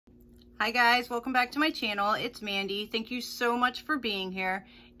Hi guys, welcome back to my channel. It's Mandy. Thank you so much for being here.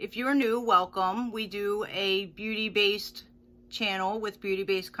 If you are new, welcome. We do a beauty-based channel with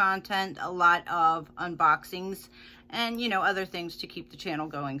beauty-based content, a lot of unboxings, and other things to keep the channel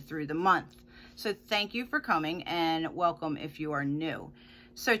going through the month. So thank you for coming and welcome if you are new.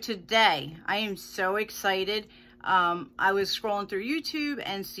 So today, I am so excited. I was scrolling through YouTube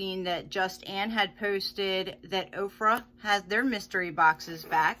and seeing that Just Ann had posted that Ofra has their mystery boxes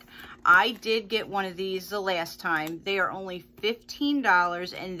back. I did get one of these the last time. They are only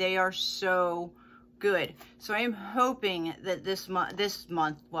 $15 and they are so good. So I am hoping that this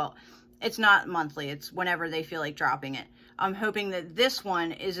month, well, it's not monthly, it's whenever they feel like dropping it. I'm hoping that this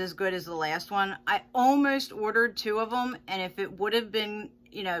one is as good as the last one. I almost ordered 2 of them, and if it would have been,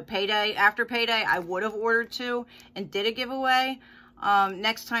 payday, after payday, I would have ordered 2 and did a giveaway.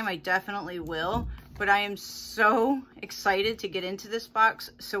 Next time I definitely will, but I am so excited to get into this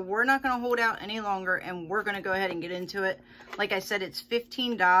box. So we're not going to hold out any longer and we're going to go ahead and get into it. Like I said, it's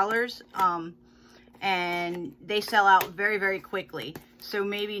 $15, and they sell out very, very quickly. So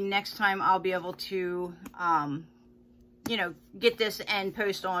maybe next time I'll be able to, get this and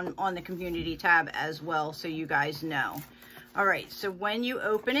post on the community tab as well, so you guys know. All right, so when you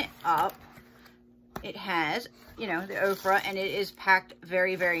open it up, it has, the Ofra, and it is packed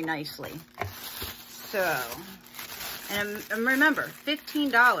very, very nicely. So, and remember,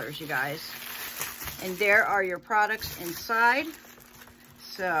 $15, you guys. And there are your products inside.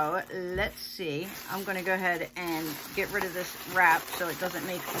 So, let's see. I'm going to go ahead and get rid of this wrap so it doesn't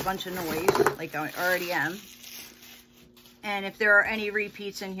make a bunch of noise like I already am. And if there are any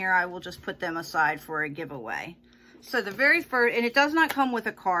repeats in here, I will just put them aside for a giveaway. So the very first, and it does not come with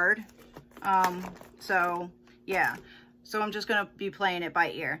a card. So yeah, so I'm just going to be playing it by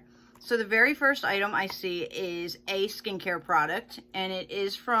ear. So the very first item I see is a skincare product, and it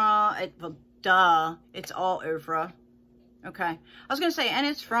is from, well, duh, it's all Ofra. Okay, I was going to say, and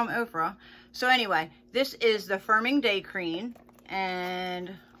it's from Ofra. So anyway, this is the Firming Day Cream,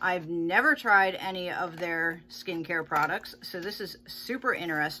 and I've never tried any of their skincare products, so this is super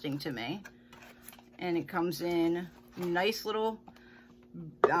interesting to me. And it comes in a nice little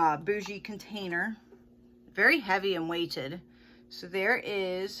bougie container, very heavy and weighted. So there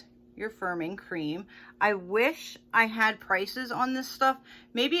is your firming cream. I wish I had prices on this stuff.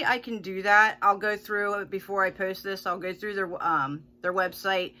 Maybe I can do that. I'll go through, before I post this, I'll go through their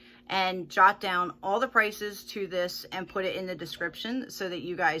website and jot down all the prices to this and put it in the description so that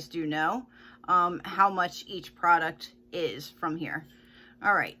you guys do know how much each product is from here.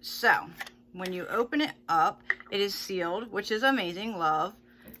 All right, so when you open it up, it is sealed, which is amazing, love.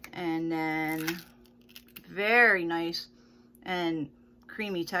 And then very nice and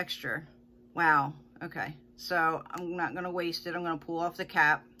creamy texture. Wow, okay. So I'm not gonna waste it. I'm gonna pull off the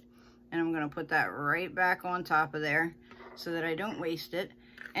cap and I'm gonna put that right back on top of there so that I don't waste it.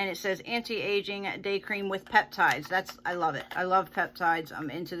 And it says anti-aging day cream with peptides. I love it. I love peptides. I'm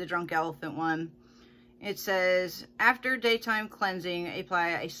into the Drunk Elephant one. It says, after daytime cleansing, apply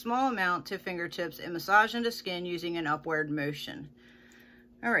a small amount to fingertips and massage into skin using an upward motion.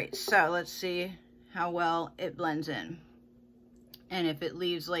 All right, so let's see how well it blends in. And if it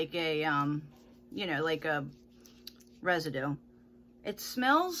leaves like a, like a residue. It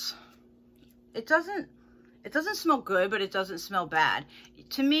smells, it doesn't smell good, but it doesn't smell bad.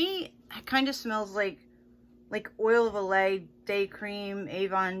 To me, it kind of smells like Oil of Olay day cream,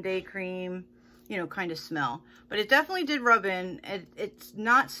 Avon day cream, kind of smell. But it definitely did rub in. It's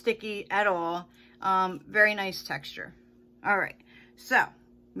not sticky at all. Very nice texture. All right, so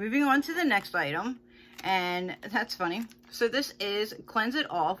moving on to the next item. And that's funny. So this is Cleanse It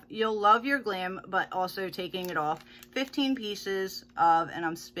Off. You'll love your glam, but also taking it off. 15 pieces of, and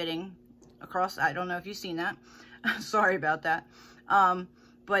I'm spitting across, I don't know if you've seen that. Sorry about that.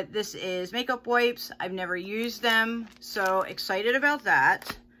 But this is makeup wipes. I've never used them, so excited about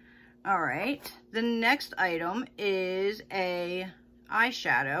that. All right, the next item is a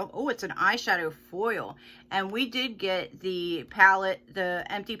eyeshadow. Oh, it's an eyeshadow foil. And we did get the palette, the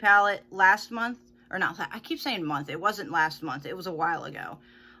empty palette last month, or not, I keep saying month. It wasn't last month, it was a while ago.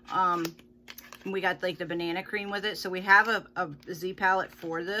 We got like the banana cream with it. So we have a Z palette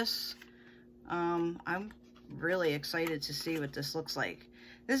for this. I'm really excited to see what this looks like.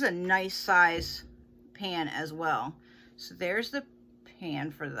 This is a nice size pan as well. So there's the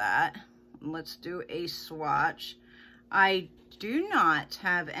pan for that. Let's do a swatch. I do not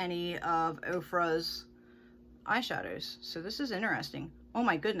have any of Ofra's eyeshadows, so this is interesting. Oh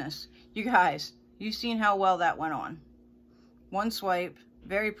my goodness, you guys, you've seen how well that went on. One swipe,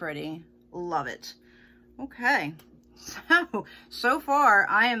 very pretty, love it. Okay, So far,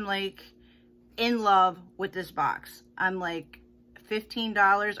 I am like in love with this box. I'm like,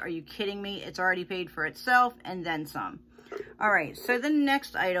 $15? Are you kidding me? It's already paid for itself and then some. All right, so the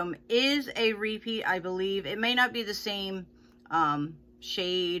next item is a repeat, I believe. It may not be the same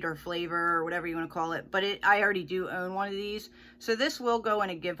shade or flavor or whatever you want to call it, but I already do own one of these. So this will go in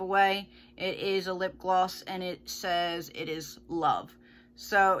a giveaway. It is a lip gloss and it says it is Love.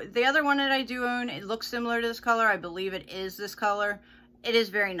 So the other one that I do own, it looks similar to this color. I believe it is this color. It is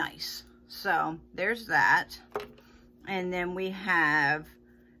very nice. So there's that. And then we have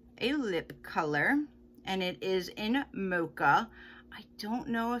a lip color and it is in Mocha. I don't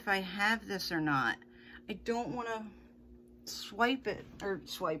know if I have this or not. I don't want to swipe it.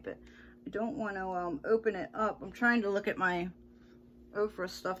 I don't want to open it up. I'm trying to look at my Ofra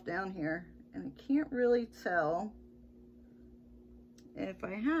stuff down here and I can't really tell if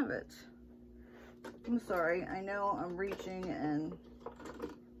I have it. I'm sorry. I know I'm reaching and...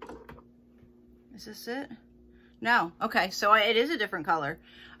 Is this it? No. Okay, so it is a different color.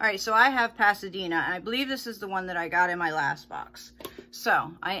 All right, so I have Pasadena, and I believe this is the one that I got in my last box.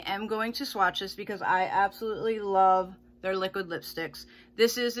 So I am going to swatch this because I absolutely love their liquid lipsticks.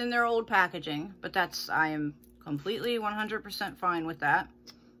 This is in their old packaging, but I am completely 100% fine with that.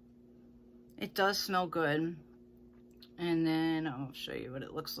 It does smell good. And then I'll show you what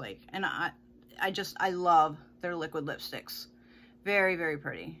it looks like. And I love their liquid lipsticks. Very, very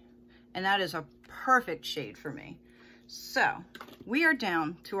pretty. And that is a perfect shade for me. So we are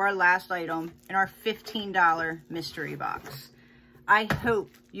down to our last item in our $15 mystery box. I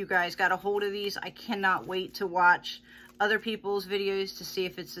hope you guys got a hold of these. I cannot wait to watch other people's videos to see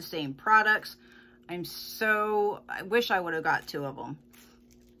if it's the same products. I wish I would have got 2 of them.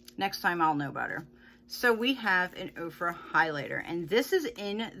 Next time I'll know better. So we have an Ofra highlighter, and this is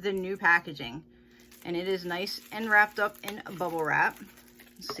in the new packaging, and it is nice and wrapped up in bubble wrap.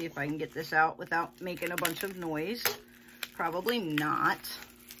 Let's see if I can get this out without making a bunch of noise. Probably not.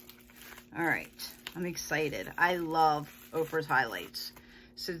 All right, I'm excited. I love Ofra's highlights.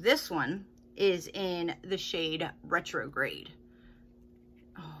 So this one is in the shade Retrograde.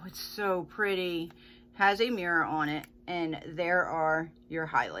 Oh, it's so pretty. Has a mirror on it, and there are your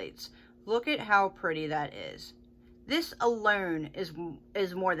highlights. Look at how pretty that is. This alone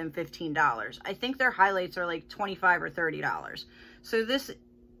is more than $15. I think their highlights are like $25 or $30. So this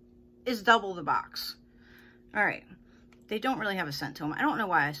is double the box. All right. They don't really have a scent to them. I don't know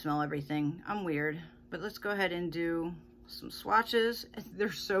why I smell everything. I'm weird. But let's go ahead and do some swatches.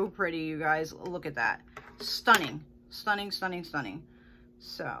 They're so pretty, you guys. Look at that. Stunning. Stunning, stunning, stunning.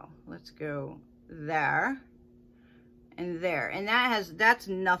 So let's go there. And there, and that's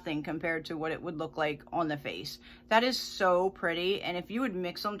nothing compared to what it would look like on the face. That is so pretty. And if you would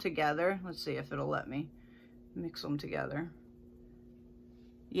mix them together, let's see if it'll let me mix them together.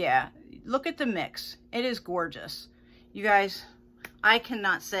 Yeah, look at the mix. It is gorgeous. You guys, I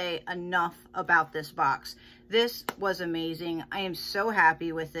cannot say enough about this box. This was amazing. I am so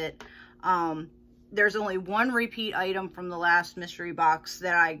happy with it. There's only one repeat item from the last mystery box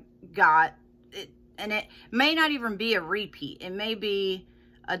that I got. And it may not even be a repeat. It may be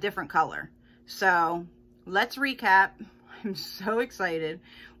a different color. So let's recap. I'm so excited.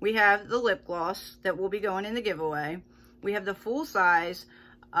 We have the lip gloss that will be going in the giveaway. We have the full size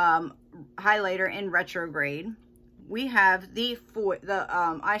highlighter in Retrograde. We have the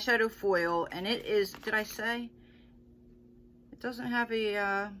eyeshadow foil, and it is, did I say? It doesn't have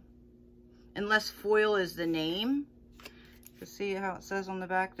a, unless foil is the name. You see how it says on the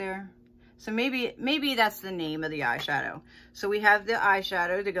back there? So maybe that's the name of the eyeshadow. So we have the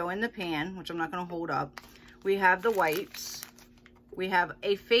eyeshadow to go in the pan, which I'm not going to hold up. We have the wipes. We have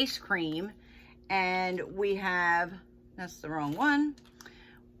a face cream. And we have, that's the wrong one,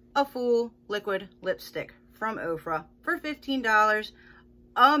 a full liquid lipstick from Ofra for $15.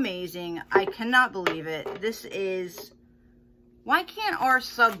 Amazing. I cannot believe it. This is, why can't our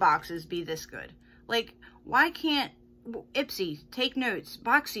sub boxes be this good? Like, why can't Ipsy, take notes.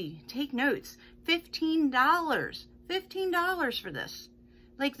 Boxy, take notes. $15. $15 for this.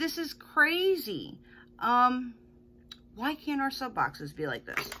 Like, this is crazy. Why can't our sub boxes be like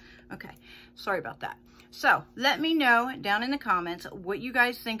this? Okay, sorry about that. So, let me know down in the comments what you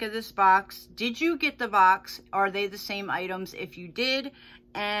guys think of this box. Did you get the box? Are they the same items if you did?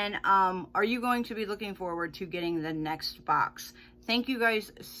 And are you going to be looking forward to getting the next box? Thank you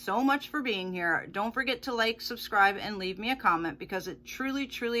guys so much for being here. Don't forget to like, subscribe, and leave me a comment because it truly,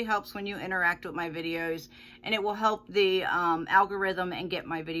 truly helps when you interact with my videos, and it will help the algorithm and get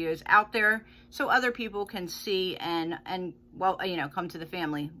my videos out there so other people can see and well, you know, come to the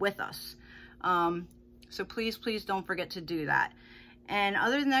family with us. So please, please don't forget to do that. And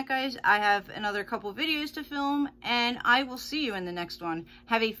other than that, guys, I have another couple videos to film, and I will see you in the next one.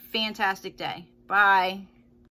 Have a fantastic day. Bye.